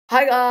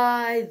Hi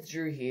guys,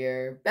 Drew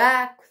here,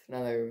 back with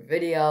another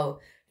video,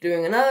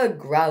 doing another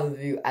Growl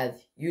review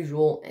as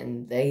usual,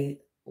 and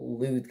they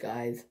lose,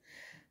 guys.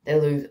 They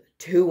lose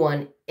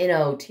 2-1 in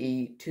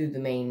OT to the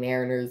Maine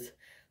Mariners.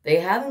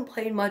 They haven't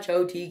played much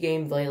OT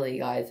games lately,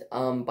 guys,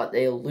 but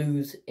they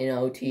lose in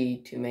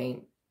OT to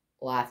Maine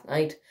last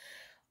night.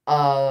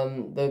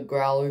 The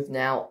Growlers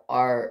now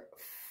are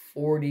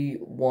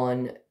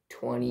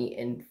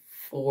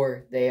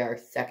 41-20-4. They are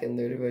second in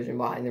their division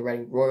behind the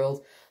Reading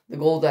Royals. The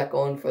goal that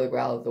going for the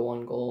Growlers, the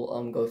one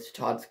goal, goes to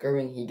Todd.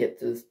 He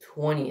gets his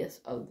 20th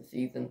of the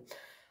season.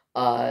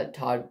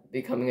 Todd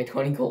becoming a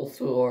 20-goal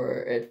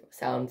scorer. It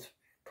sounds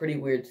pretty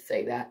weird to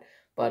say that,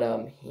 but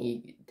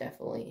he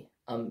definitely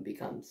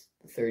becomes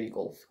the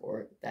 30-goal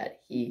scorer that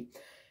he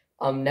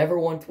never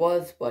once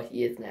was, but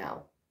he is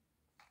now.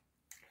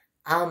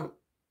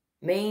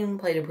 Maine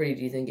played a pretty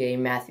decent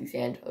game. Matthew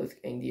Santos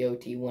getting the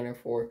OT winner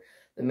for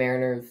the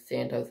Mariners.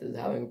 Santos is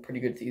having a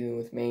pretty good season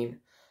with Maine.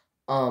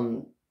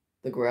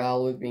 The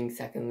Growlers being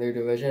second in their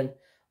division.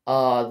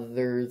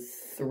 There's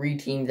 3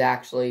 teams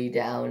actually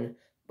down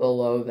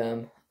below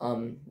them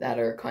that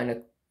are kind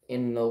of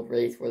in the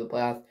race for the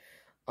playoffs.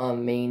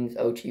 Maine's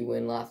OT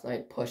win last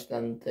night pushed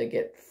them to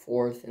get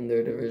 4th in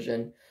their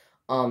division.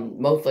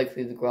 Most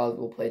likely the Growlers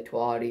will play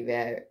Todd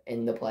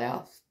in the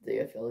playoffs,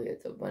 the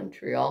affiliates of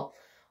Montreal.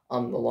 The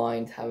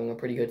Lions having a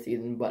pretty good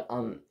season, but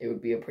it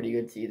would be a pretty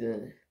good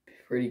season,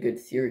 pretty good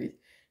series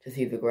to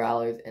see the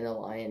Growlers and the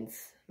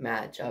Lions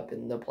match up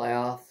in the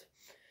playoffs.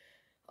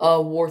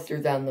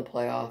 Worcester's out in the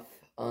playoff.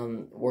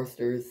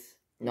 Worcester's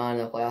not in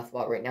the playoff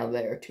spot right now.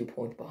 They are 2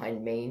 points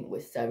behind Maine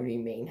with 70.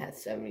 Maine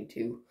has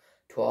 72.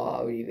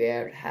 Trois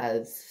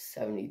has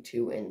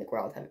 72, and the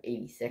Growlers have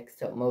 86.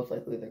 So most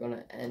likely they're going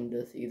to end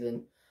the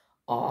season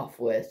off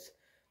with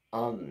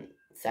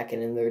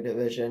second in their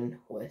division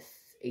with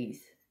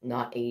 80,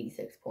 not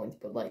 86 points,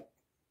 but like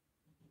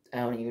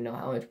I don't even know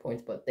how much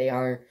points, but they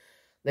are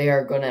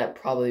going to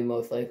probably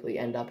most likely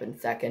end up in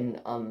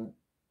second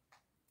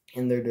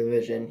in their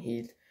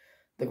division.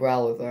 The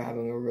Growlers are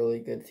having a really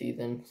good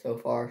season so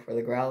far for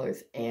the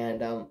Growlers,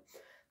 and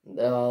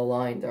the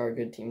Lions are a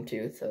good team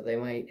too, so they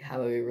might have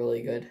a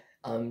really good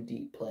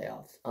deep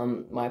playoffs.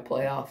 My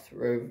playoff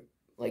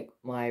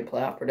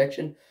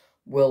prediction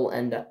will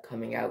end up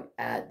coming out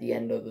at the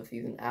end of the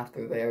season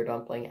after they are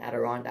done playing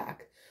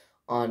Adirondack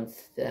on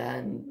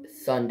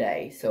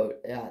Sunday. So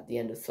at the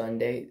end of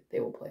Sunday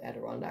they will play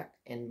Adirondack,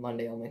 and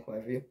Monday I'll make my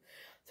review.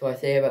 So I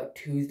say about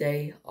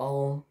Tuesday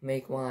I'll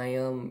make my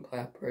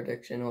playoff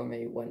prediction, or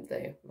maybe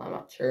Wednesday, I'm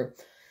not sure.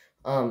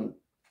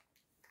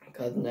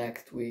 Because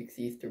next week's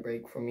Easter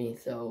break for me,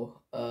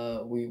 so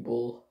we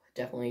will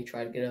definitely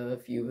try to get a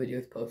few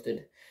videos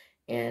posted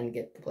and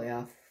get the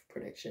playoff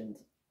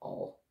predictions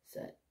all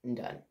set and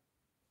done.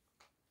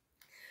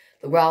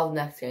 The Growlers'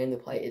 next game to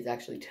play is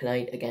actually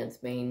tonight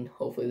against Maine.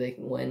 Hopefully they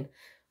can win.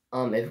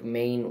 If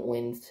Maine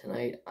wins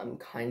tonight, I'm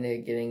kind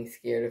of getting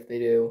scared if they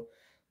do.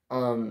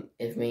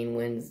 If Maine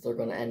wins, they're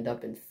going to end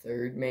up in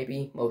 3rd,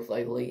 maybe, most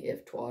likely,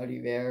 if Todd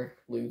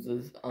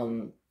loses.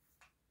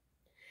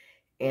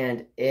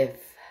 And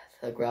if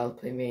the Growlers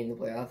play Maine in the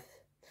playoffs,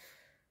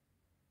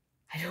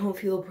 I don't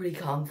feel pretty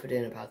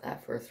confident about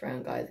that first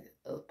round, guys.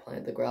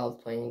 The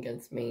Growlers playing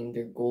against Maine.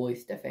 Their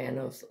goalie,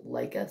 Stefanos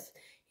Likas,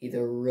 he's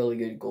a really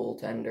good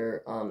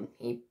goaltender.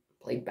 He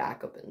played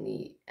backup in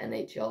the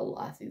NHL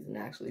last season,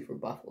 actually, for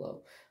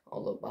Buffalo.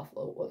 Although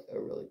Buffalo was a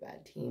really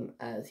bad team,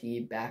 as he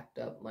backed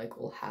up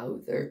Michael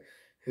Hauser,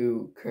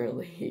 who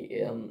currently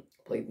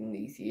plays in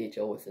the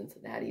CHL with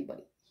Cincinnati,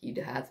 but he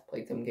has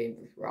played some games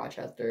with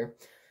Rochester.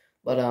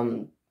 But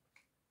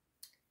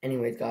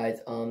anyways, guys,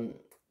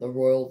 the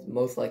Royals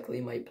most likely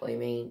might play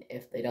Maine.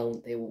 If they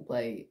don't, they will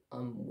play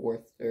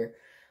Worcester.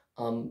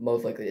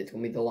 Most likely it's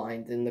going to be the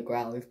Lions and the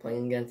Growlers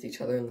playing against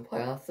each other in the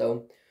playoffs.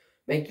 So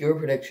make your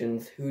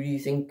predictions. Who do you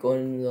think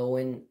going to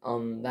win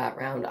that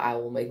round? I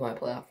will make my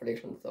playoff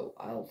predictions, so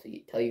I'll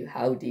tell you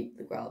how deep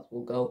the Growlers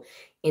will go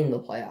in the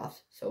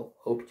playoffs. So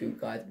hope you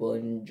guys will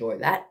enjoy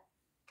that.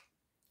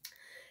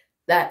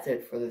 That's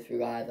it for this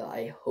video, guys.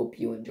 I hope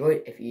you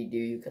enjoyed. If you do,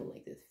 you can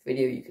like this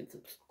video. You can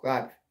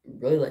subscribe if you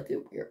really liked it.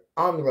 We are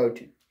on the road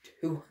to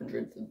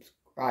 200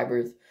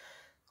 subscribers.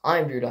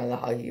 I'm Drew, the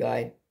Hockey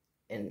Guy,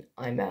 and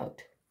I'm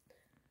out.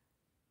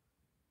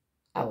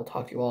 I will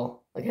talk to you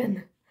all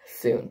again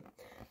soon.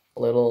 A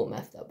little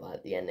messed up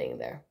at the ending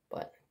there,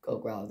 but go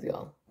Growlers,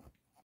 y'all.